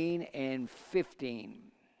 5:14 and 15.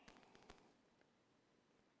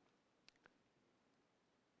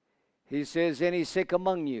 He says, any sick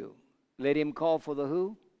among you, let him call for the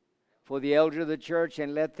who? For the elder of the church,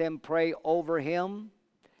 and let them pray over him,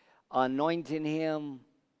 anointing him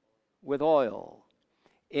with oil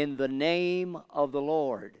in the name of the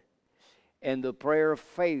Lord. And the prayer of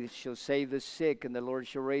faith shall save the sick, and the Lord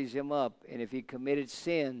shall raise him up. And if he committed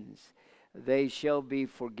sins, they shall be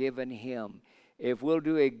forgiven him. If we'll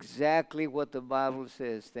do exactly what the Bible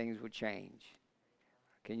says, things will change.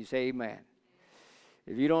 Can you say amen?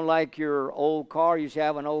 If you don't like your old car, you should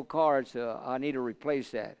have an old car. I need to replace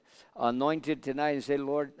that. Anoint it tonight and say,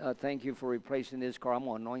 Lord, thank you for replacing this car. I'm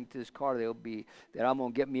going to anoint this car that I'm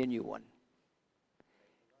going to get me a new one.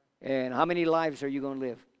 And how many lives are you going to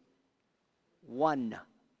live? One.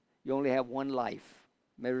 You only have one life.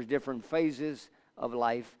 There's different phases of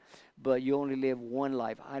life, but you only live one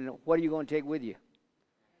life. What are you going to take with you?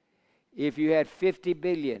 If you had 50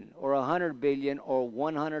 billion or 100 billion or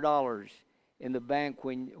 $100 in the bank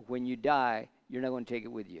when you die, you're not going to take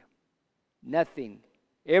it with you. Nothing.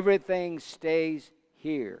 Everything stays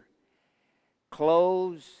here.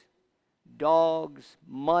 Clothes, dogs,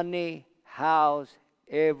 money, house,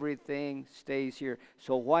 everything stays here.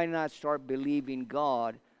 So why not start believing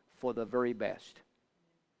God for the very best?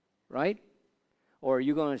 Right? Or are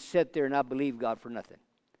you going to sit there and not believe God for nothing?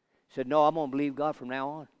 Said, no, I'm going to believe God from now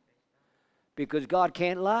on. Because God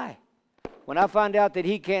can't lie. When I found out that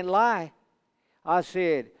he can't lie, I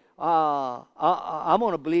said, I'm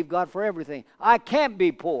going to believe God for everything. I can't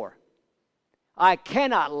be poor. I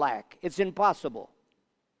cannot lack. It's impossible.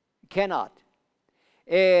 Cannot.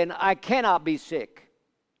 And I cannot be sick.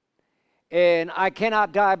 And I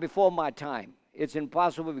cannot die before my time. It's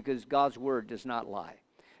impossible because God's word does not lie.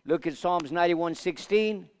 Look at Psalms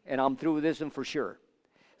 91:16, and I'm through with this one for sure.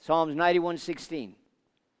 Psalms 91:16.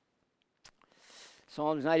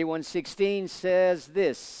 Psalms 91:16 says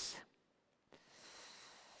this.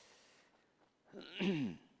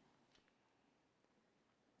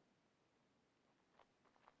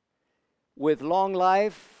 With long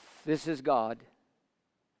life, this is God,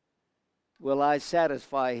 will I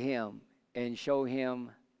satisfy him and show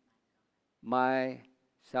him my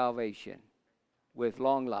salvation. With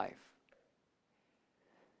long life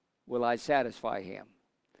will I satisfy him.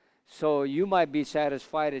 So you might be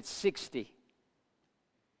satisfied at 60.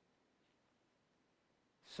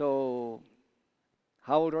 So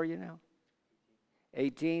how old are you now?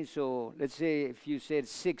 18. So let's say if you said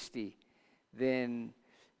 60, then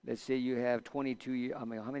let's say you have 22 years. I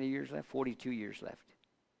mean, how many years left? 42 years left.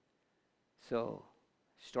 So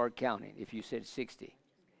start counting if you said 60.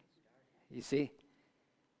 You see?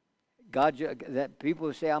 God, that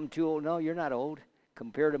people say I'm too old. No, you're not old.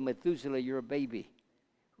 Compared to Methuselah, you're a baby,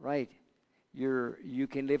 right? You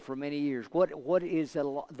can live for many years. What is the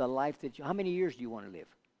life that how many years do you want to live?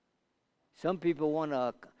 Some people want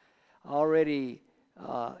to already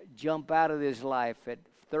jump out of this life at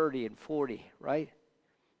 30 and 40, right?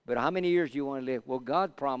 But how many years do you want to live? Well,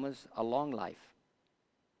 God promised a long life.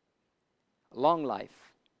 A long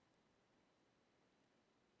life.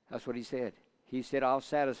 That's what he said. He said, I'll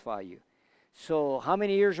satisfy you. So how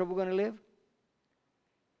many years are we going to live?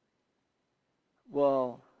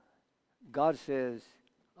 Well, God says,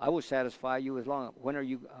 I will satisfy you as long. When are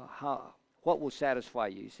you, what will satisfy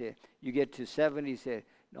you? He said, you get to 70, he said,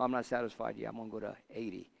 no, I'm not satisfied yet. I'm going to go to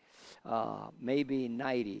 80. Maybe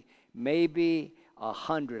 90. Maybe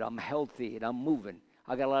 100. I'm healthy and I'm moving.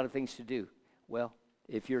 I got a lot of things to do. Well,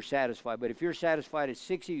 if you're satisfied. But if you're satisfied at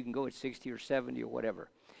 60, you can go at 60 or 70 or whatever.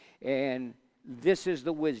 And this is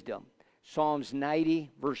the wisdom. Psalms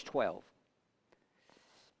 90, verse 12.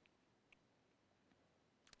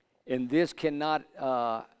 And this cannot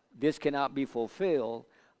be fulfilled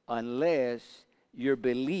unless you're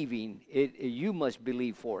believing it. You must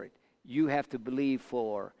believe for it. You have to believe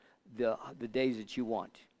for the days that you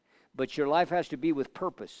want. But your life has to be with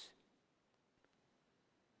purpose.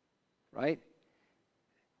 Right?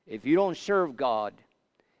 If you don't serve God,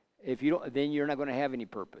 then you're not going to have any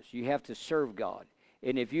purpose. You have to serve God.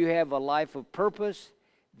 And if you have a life of purpose,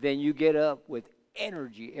 then you get up with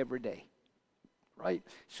energy every day. Right?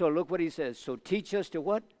 So look what he says. So teach us to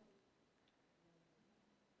what?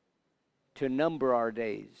 To number our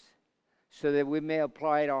days, so that we may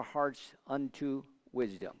apply our hearts unto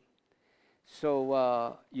wisdom.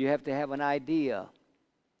 So you have to have an idea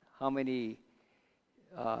how many,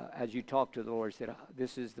 as you talk to the Lord, said,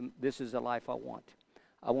 this is the life I want.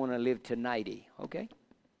 I want to live to 90, okay?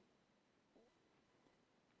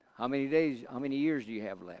 How many years do you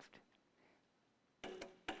have left?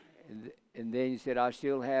 And then you said, I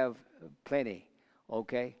still have plenty.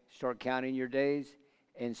 Okay, start counting your days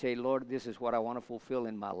and say, Lord, this is what I want to fulfill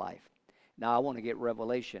in my life. Now I want to get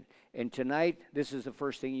revelation. And tonight, this is the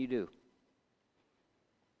first thing you do.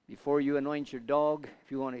 Before you anoint your dog,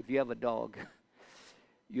 if you have a dog,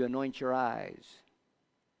 you anoint your eyes.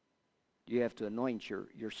 You have to anoint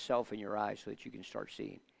yourself and your eyes so that you can start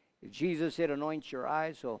seeing. If Jesus said anoint your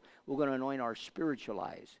eyes, so we're going to anoint our spiritual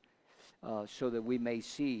eyes so that we may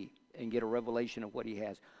see and get a revelation of what he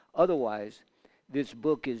has. Otherwise, this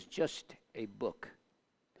book is just a book.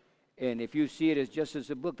 And if you see it as just as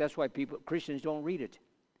a book, that's why Christians don't read it.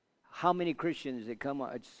 How many Christians that come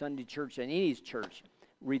at Sunday church and any church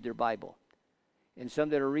read their Bible? And some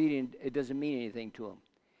that are reading, it doesn't mean anything to them.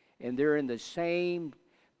 And they're in the same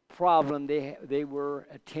problem they were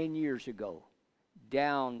 10 years ago.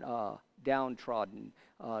 Downtrodden,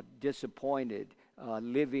 disappointed,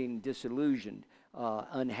 living disillusioned,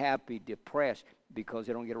 unhappy, depressed, because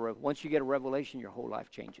they don't get once you get a revelation, your whole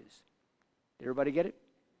life changes. Did everybody get it?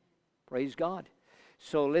 Praise God.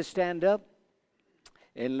 So let's stand up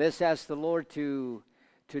and let's ask the Lord to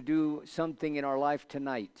do something in our life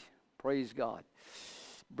tonight. Praise God.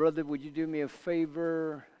 Brother, would you do me a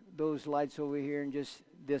favor? Those lights over here and just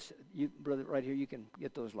this, brother, right here, you can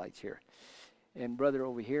get those lights here. And brother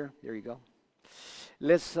over here, there you go.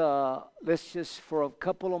 Let's just for a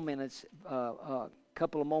couple of minutes,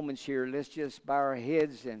 couple of moments here, let's just bow our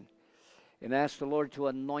heads and ask the Lord to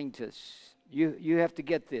anoint us. You have to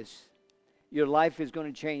get this. Your life is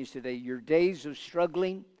going to change today. Your days of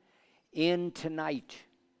struggling end tonight.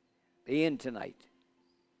 They end tonight.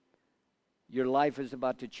 Your life is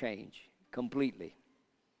about to change completely.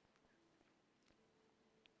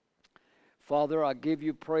 Father, I give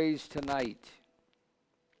you praise tonight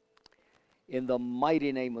in the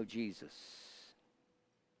mighty name of Jesus.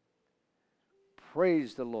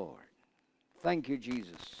 Praise the Lord. Thank you,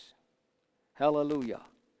 Jesus. Hallelujah.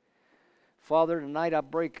 Father, tonight I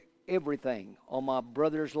break everything on my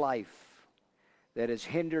brother's life that has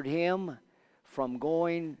hindered him from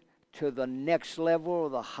going to the next level or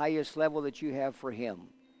the highest level that you have for him.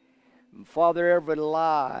 And Father, every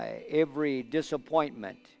lie, every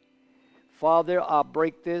disappointment, Father, I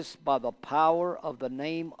break this by the power of the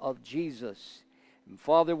name of Jesus. And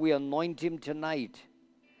Father, we anoint him tonight.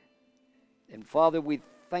 And Father, we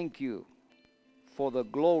thank you for the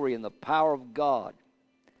glory and the power of God,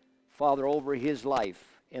 Father, over his life.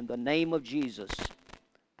 In the name of Jesus.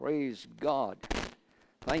 Praise God.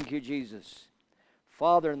 Thank you, Jesus.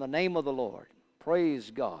 Father, in the name of the Lord. Praise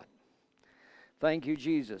God. Thank you,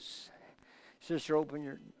 Jesus. Sister,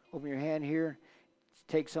 open your hand here.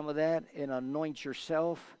 Take some of that and anoint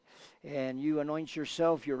yourself. And you anoint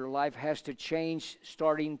yourself, your life has to change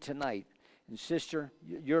starting tonight. And sister,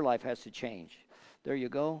 your life has to change. There you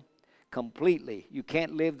go. Completely. You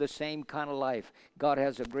can't live the same kind of life. God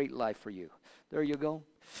has a great life for you. There you go.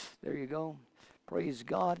 There you go. Praise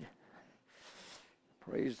God.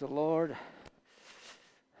 Praise the Lord.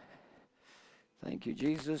 Thank you,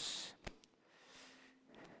 Jesus.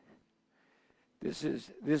 This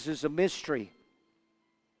is a mystery.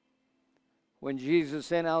 When Jesus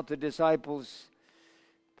sent out the disciples,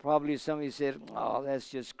 probably somebody said, "Oh, that's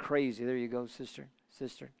just crazy." There you go, sister.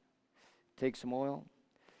 Take some oil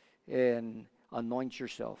and anoint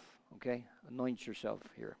yourself, okay? Anoint yourself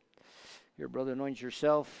here. Here, brother, anoint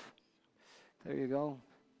yourself. There you go.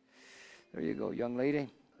 There you go, young lady.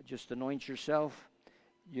 Just anoint yourself.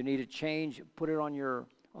 You need a change. Put it on your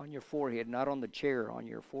forehead, not on the chair, on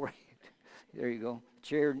your forehead. There you go. The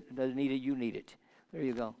chair doesn't need it. You need it. There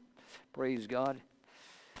you go. Praise God.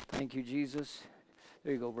 Thank you, Jesus.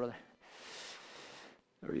 There you go, brother.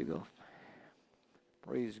 There you go.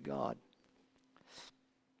 Praise God.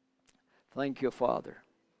 Thank you, Father.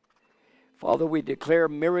 Father, we declare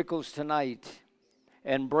miracles tonight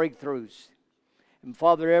and breakthroughs. And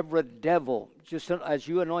Father, every devil, just as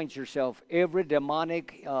you anoint yourself, every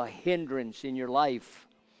demonic hindrance in your life,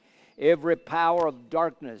 every power of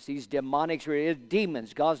darkness, these demonic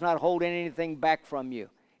demons, God's not holding anything back from you.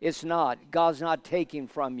 It's not. God's not taking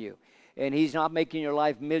from you. And he's not making your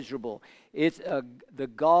life miserable. It's the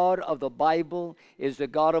God of the Bible is the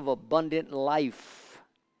God of abundant life.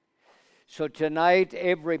 So tonight,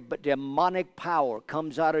 every demonic power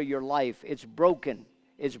comes out of your life. It's broken.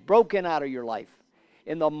 It's broken out of your life.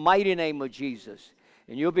 In the mighty name of Jesus.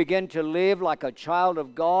 And you'll begin to live like a child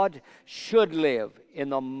of God should live in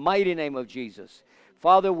the mighty name of Jesus.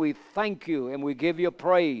 Father, we thank you and we give you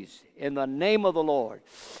praise in the name of the Lord.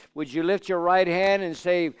 Would you lift your right hand and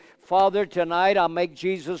say, Father, tonight I'll make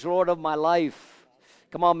Jesus Lord of my life.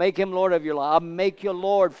 Come on, make him Lord of your life. I'll make you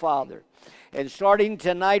Lord, Father. And starting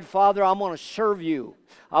tonight, Father, I'm going to serve you.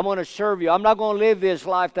 I'm going to serve you. I'm not going to live this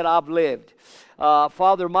life that I've lived.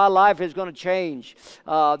 Father, my life is going to change.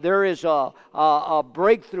 There is a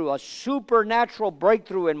breakthrough, a supernatural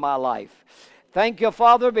breakthrough in my life. Thank you,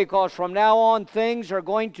 Father, because from now on things are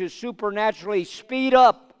going to supernaturally speed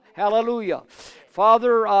up. Hallelujah.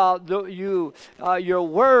 Father, your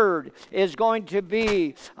word is going to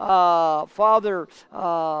be, Father,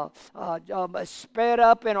 sped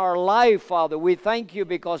up in our life, Father. We thank you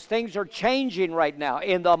because things are changing right now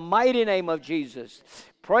in the mighty name of Jesus.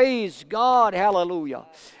 Praise God. Hallelujah.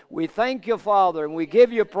 We thank you, Father, and we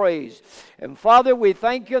give you praise. And Father, we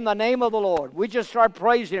thank you in the name of the Lord. We just start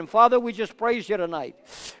praising him. Father, we just praise you tonight.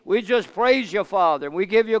 We just praise you, Father. We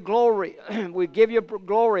give you glory. We give you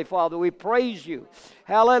glory, Father. We praise you.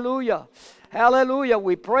 Hallelujah. Hallelujah.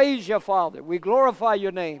 We praise you, Father. We glorify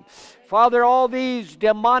your name. Father, all these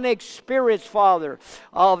demonic spirits, Father,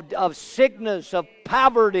 of sickness, of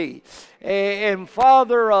poverty, and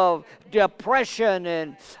Father, of depression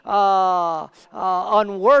and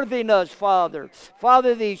unworthiness, Father.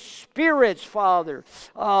 Father, these spirits, Father,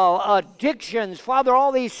 addictions, Father,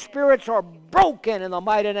 all these spirits are broken in the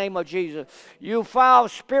mighty name of Jesus. You foul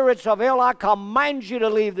spirits of hell, I command you to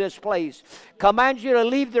leave this place. Command you to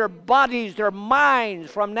leave their bodies, their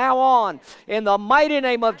minds from now on in the mighty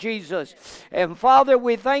name of Jesus. And Father,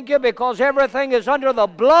 we thank you because everything is under the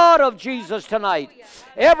blood of Jesus tonight.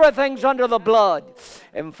 Everything's under the blood.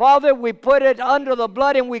 And Father, we put it under the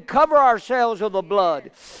blood and we cover ourselves with the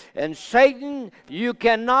blood. And Satan, you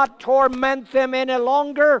cannot torment them any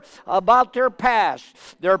longer about their past.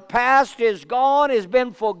 Their past is gone, has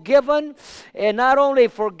been forgiven. And not only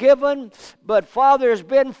forgiven, but Father, has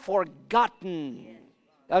been forgotten.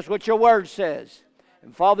 That's what your word says.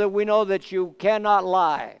 And Father, we know that you cannot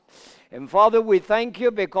lie. And Father, we thank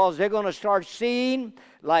you because they're going to start seeing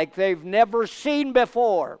like they've never seen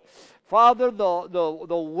before. Father,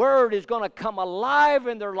 the word is going to come alive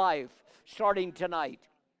in their life starting tonight.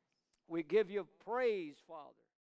 We give you praise, Father.